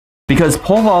because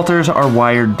pole vaulters are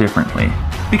wired differently.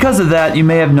 Because of that, you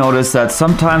may have noticed that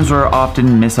sometimes we're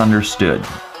often misunderstood.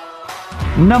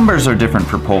 Numbers are different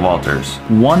for pole vaulters.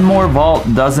 One more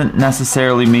vault doesn't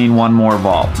necessarily mean one more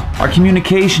vault. Our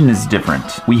communication is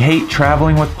different. We hate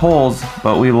traveling with poles,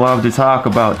 but we love to talk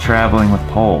about traveling with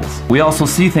poles. We also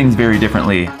see things very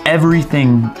differently.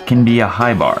 Everything can be a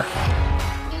high bar.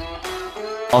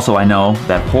 Also, I know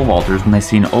that pole vaulters, when they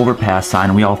see an overpass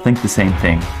sign, we all think the same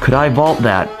thing. Could I vault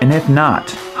that? And if not,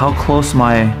 how close am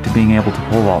I to being able to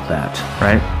pole vault that,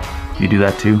 right? You do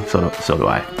that too? So do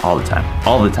I. All the time.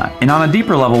 All the time. And on a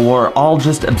deeper level, we're all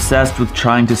just obsessed with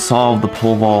trying to solve the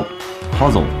pole vault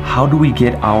puzzle. How do we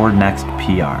get our next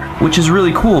PR? Which is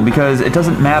really cool because it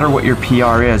doesn't matter what your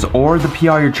PR is or the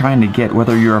PR you're trying to get,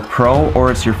 whether you're a pro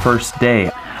or it's your first day.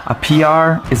 A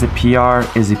PR is a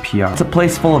PR is a PR. It's a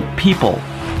place full of people,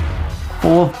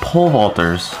 full of pole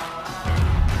vaulters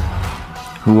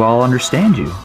who all understand you.